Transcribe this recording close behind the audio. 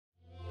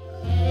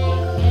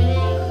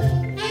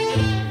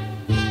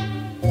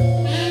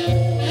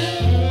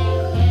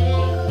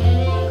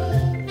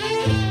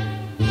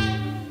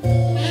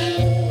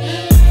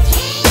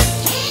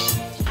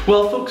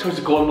Well folks, how's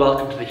it going?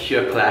 Welcome to the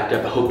Hugh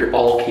Collective. I hope you're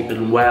all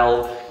keeping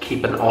well,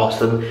 keeping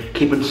awesome,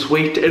 keeping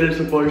sweet. It is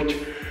about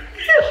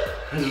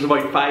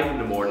 5 in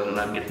the morning and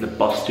I'm getting the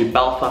bus to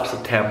Belfast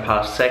at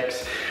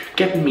 6:10,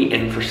 getting me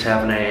in for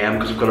 7 AM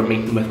because I've got a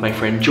meeting with my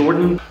friend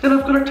Jordan. Then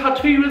I've got a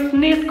tattoo with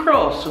Nate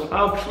Cross, so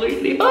I'm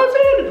absolutely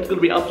buzzing. It's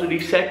gonna be absolutely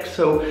sick,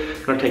 so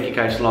I'm gonna take you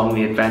guys along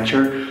the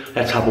adventure.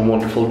 Let's have a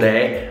wonderful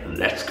day,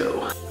 let's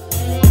go.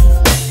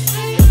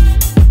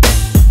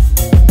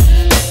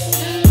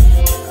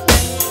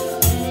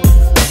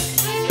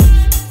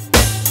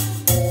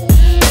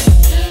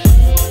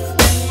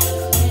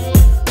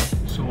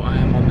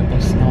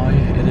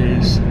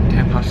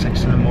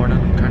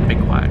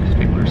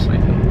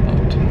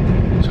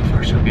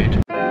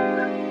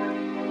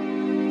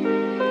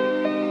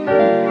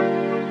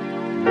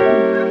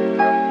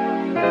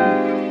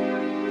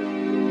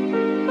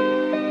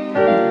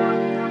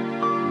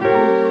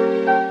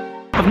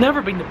 I've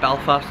never been to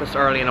Belfast this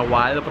early in a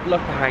while, but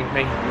look behind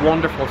me,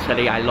 wonderful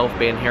city. I love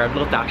being here. I'd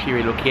love to actually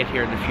relocate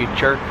here in the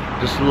future.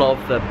 Just love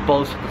the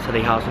buzz that the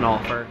city has on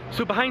offer.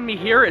 So behind me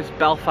here is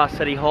Belfast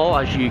City Hall,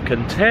 as you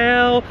can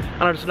tell,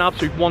 and it's an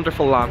absolute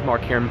wonderful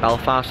landmark here in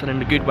Belfast. And in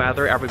the good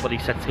weather, everybody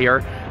sits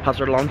here, has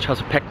their lunch, has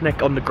a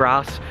picnic on the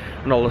grass,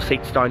 and all the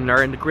seats down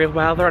there in the great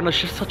weather. And it's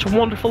just such a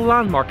wonderful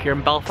landmark here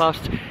in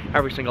Belfast.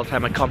 Every single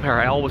time I come here,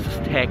 I always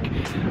just take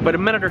about a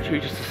minute or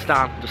two just to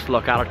stand and just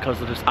look at it because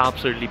it is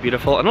absolutely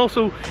beautiful, and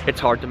also it's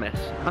hard to miss.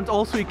 And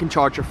also you can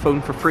charge your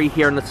phone for free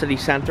here in the city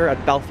centre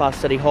at Belfast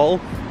City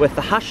Hall with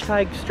the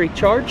hashtag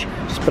StreetCharge.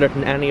 Just put it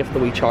in any of the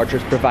wee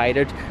chargers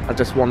provided at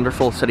this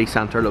wonderful city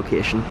centre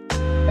location.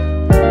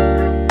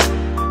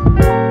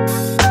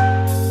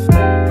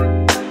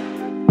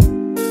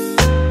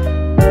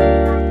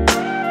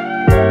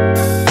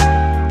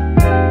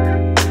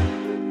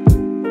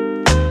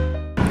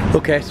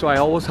 Okay, so I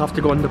always have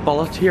to go into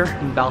Bullet here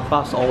in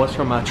Belfast, always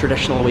from a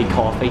traditional wee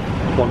coffee.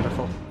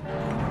 Wonderful.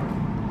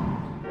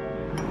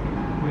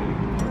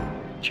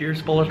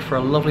 Cheers, Bullet, for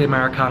a lovely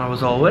Americano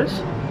as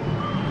always.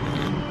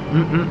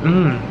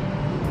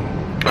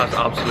 That's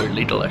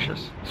absolutely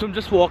delicious. So I'm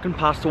just walking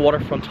past the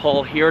Waterfront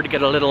Hall here to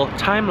get a little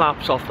time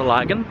lapse off the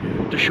Lagan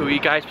to show you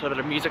guys, put a bit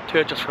of music to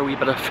it just for a wee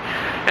bit of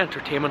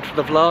entertainment for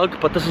the vlog.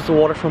 But this is the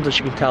waterfront, as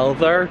you can tell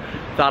there.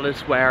 That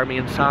is where me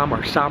and Sam,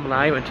 or Sam and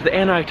I, went to the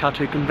NI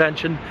Tattoo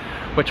Convention,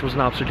 which was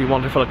an absolutely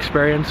wonderful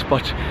experience.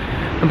 But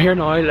I'm here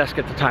now, let's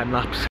get the time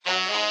lapse.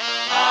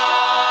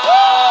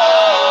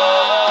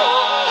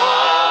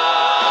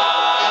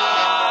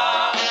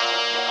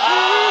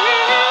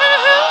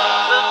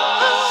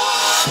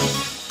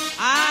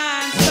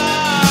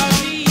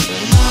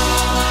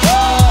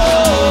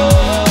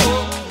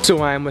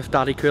 So I'm with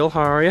Daddy Cool,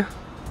 how are you?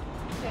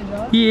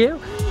 Yeah.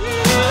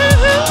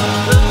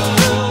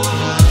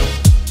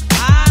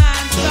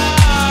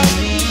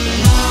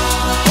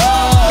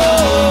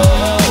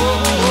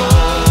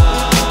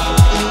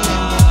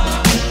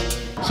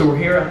 So we're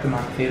here at the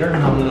Mac Theatre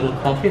and having a little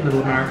coffee, a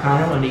little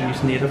Americano, and they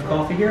use native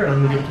coffee here, and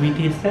I'm going to give it a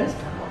wee taste test.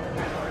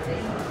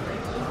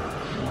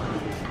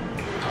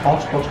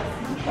 Hot, but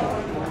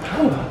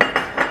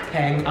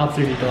peng,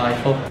 absolutely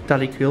delightful.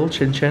 Daddy Cool,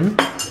 chin chin.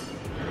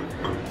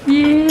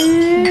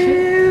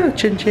 Yeah,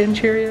 chin chin,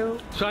 cheerio.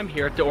 So I'm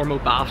here at the Ormeau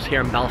Baths here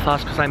in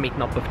Belfast because I'm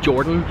meeting up with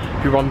Jordan,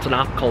 who runs an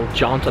app called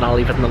Jaunt, and I'll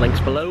leave it in the links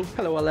below.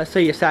 Hello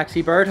Alyssa, you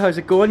sexy bird, how's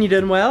it going? You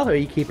doing well? Are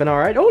you keeping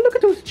alright? Oh, look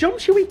at those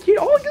jumps, you wee cute.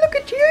 Oh, look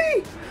at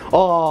you.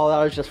 Oh,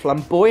 that was just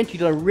flamboyant. You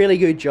did a really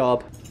good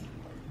job.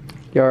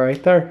 You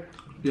alright there?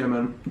 Yeah,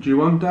 man. Do you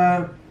want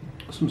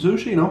some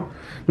sushi, no?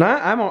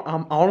 Nah, I'm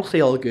honestly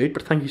all good,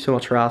 but thank you so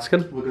much for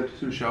asking. We'll get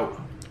sushi out.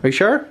 Are you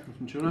sure?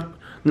 Some tuna?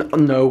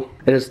 No,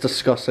 it is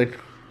disgusting.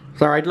 Is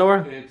that right,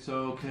 Laura? It's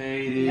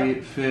okay to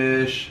eat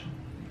fish.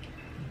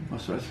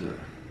 What's that?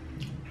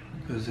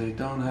 Because they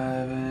don't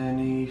have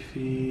any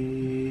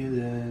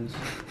feelings.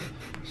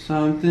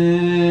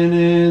 Something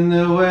in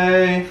the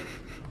way.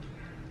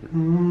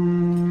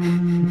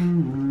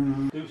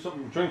 Do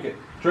something, drink it.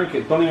 Drink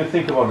it. Don't even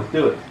think about it.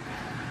 Do it.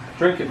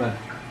 Drink it, man.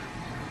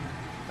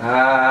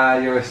 Ah,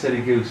 you're a silly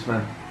goose,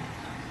 man.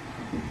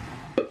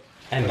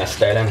 I miss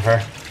styling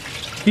her.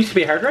 Used to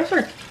be a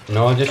hairdresser?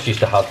 No, I just used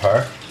to have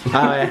her.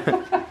 Oh yeah.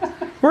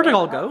 Where'd it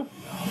all go?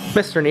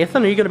 Mr.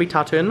 Nathan, are you going to be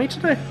tattooing me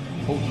today?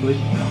 Hopefully.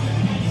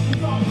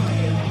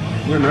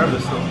 You're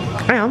nervous though.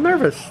 I am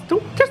nervous.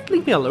 Don't just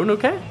leave me alone,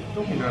 okay?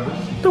 Don't be nervous.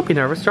 Don't be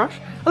nervous, Josh.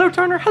 Hello,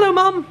 Turner. Hello,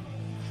 Mum.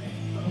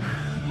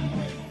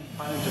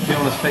 To feel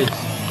on his face.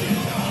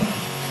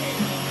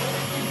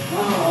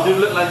 Do a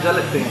little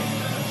angelic thing.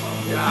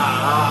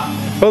 Yeah.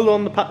 Hold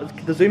on,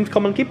 the zoom's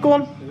coming. Keep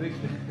going.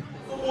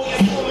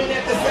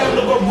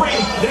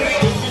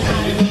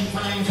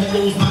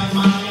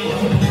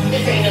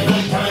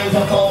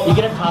 You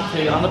get a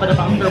tattoo on a bit of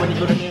banter when you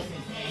go to Nate.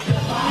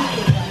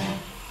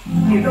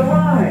 He's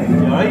alive!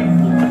 Right?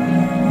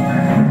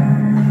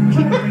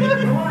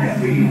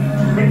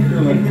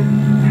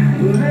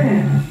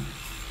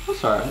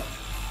 That's alright.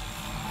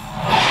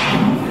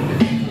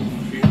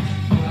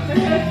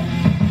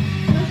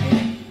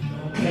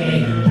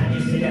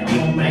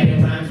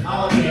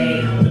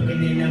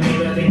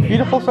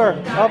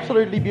 sir.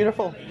 Absolutely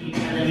beautiful.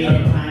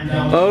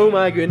 Oh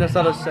my goodness,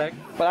 that is sick.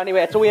 But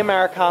anyway, it's a wee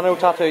Americano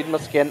tattooed in my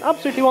skin.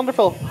 Absolutely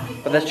wonderful.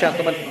 But this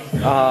gentleman,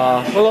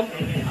 hold on.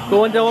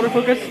 Go into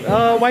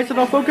autofocus. Why is it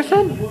not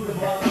focusing?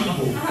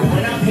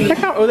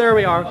 Check out. Oh, there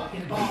we are.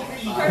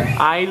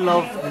 I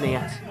love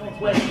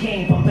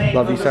Nate.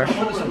 Love you, sir.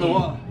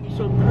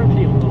 So I'm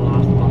currently on the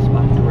last bus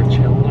back to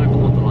Richhill. No,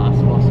 I'm not the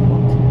last bus,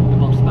 but the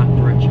bus back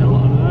to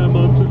Richhill, and I'm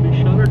absolutely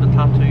shattered. The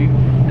tattoo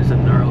is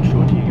in there. I'll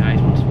show it to you guys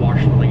once it's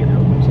washed when I get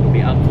home. So it'll be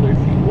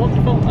absolutely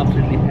wonderful,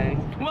 absolutely paying.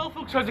 Well,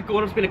 folks, how's it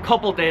going? It's been a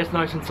couple of days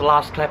now since the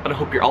last clip, and I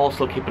hope you're all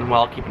still keeping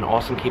well, keeping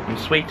awesome, keeping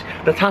sweet.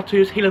 The tattoo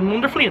is healing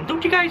wonderfully, and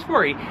don't you guys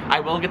worry, I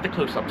will get the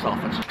close-ups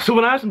of it. So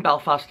when I was in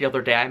Belfast the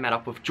other day, I met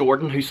up with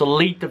Jordan, who's the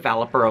lead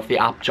developer of the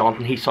app Jaunt,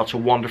 and he's such a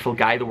wonderful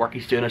guy. The work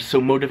he's doing is so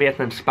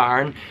motivating and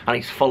inspiring, and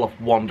he's full of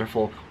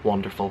wonderful,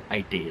 wonderful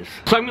ideas.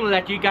 So I'm going to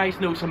let you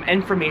guys know some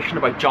information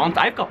about Jaunt.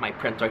 I've got my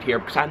printout here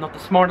because I'm not the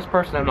smartest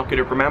person, I'm not good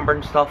at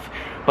remembering stuff,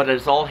 but it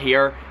is all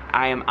here.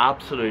 I am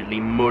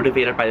absolutely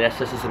motivated by this.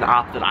 This is an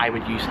app that I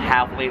would use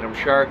heavily, and I'm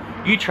sure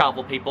you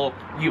travel people,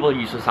 you will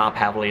use this app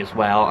heavily as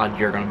well, and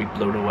you're going to be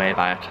blown away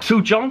by it.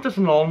 So Jaunt is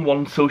an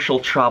all-in-one social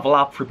travel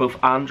app for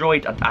both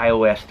Android and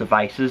iOS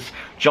devices.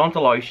 Jaunt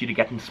allows you to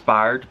get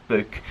inspired,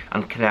 book,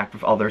 and connect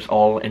with others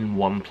all in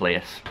one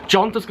place.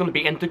 Jaunt is going to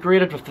be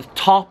integrated with the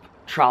top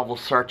travel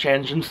search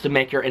engines to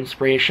make your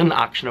inspiration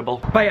actionable.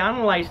 By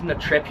analysing the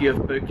trip you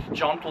have booked,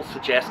 Jaunt will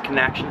suggest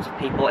connections of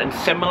people in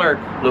similar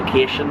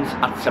locations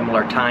at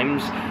similar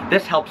times.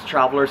 This helps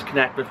travellers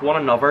connect with one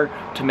another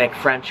to make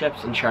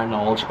friendships and share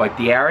knowledge about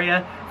the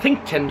area.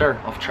 Think Tinder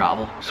of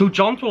travel. So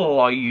Jaunt will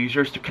allow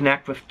users to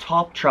connect with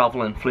top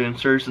travel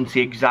influencers and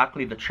see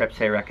exactly the trips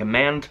they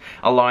recommend,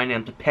 allowing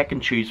them to pick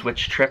and choose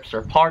which trips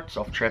or parts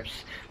of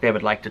trips they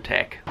would like to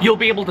take. You'll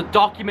be able to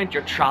document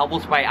your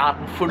travels by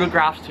adding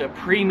photographs to a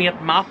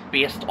pre-made map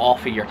based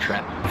off of your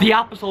trip. The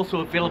app is also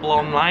available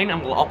online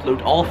and will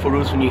upload all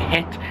photos when you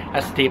hit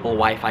a stable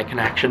Wi-Fi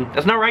connection.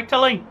 Isn't that right,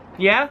 Tilly?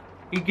 Yeah?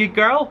 You good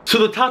girl? So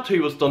the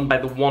tattoo was done by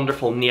the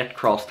wonderful Nate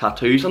Cross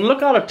Tattoos, and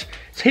look at it.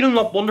 It's healing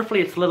up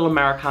wonderfully. It's a little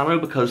Americano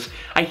because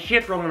I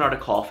hate running out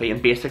of coffee,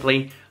 and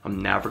basically I'm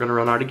never gonna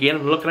run out again.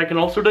 And look what I can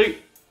also do.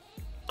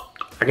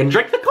 I can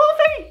drink the coffee!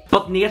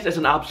 But Nate is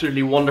an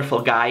absolutely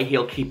wonderful guy.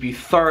 He'll keep you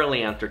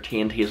thoroughly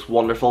entertained. He is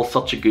wonderful,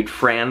 such a good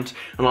friend.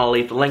 And I'll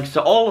leave the links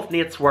to all of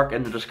Nate's work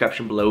in the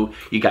description below.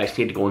 You guys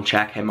need to go and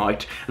check him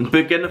out and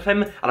book in with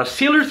him at a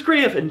sailor's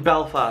grave in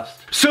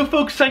Belfast. So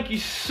folks, thank you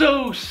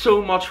so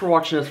much for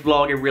watching this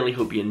vlog. I really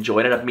hope you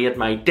enjoyed it. I've made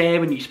my day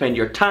when you spend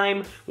your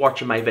time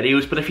watching my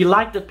videos. But if you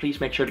liked it,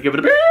 please make sure to give it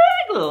a big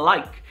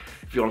like.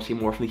 If you want to see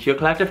more from the Q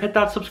Collective, hit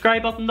that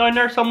subscribe button down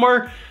there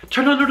somewhere.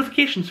 Turn on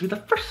notifications to be the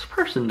first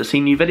person to see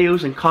new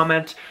videos, and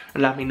comment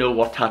and let me know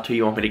what tattoo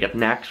you want me to get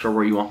next, or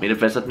where you want me to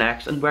visit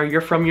next, and where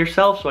you're from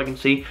yourself, so I can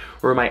see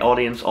where my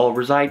audience all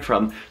reside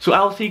from. So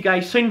I'll see you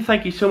guys soon.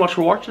 Thank you so much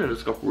for watching. It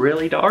has got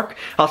really dark.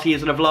 I'll see you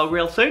in a vlog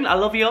real soon. I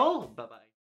love you all. Bye bye.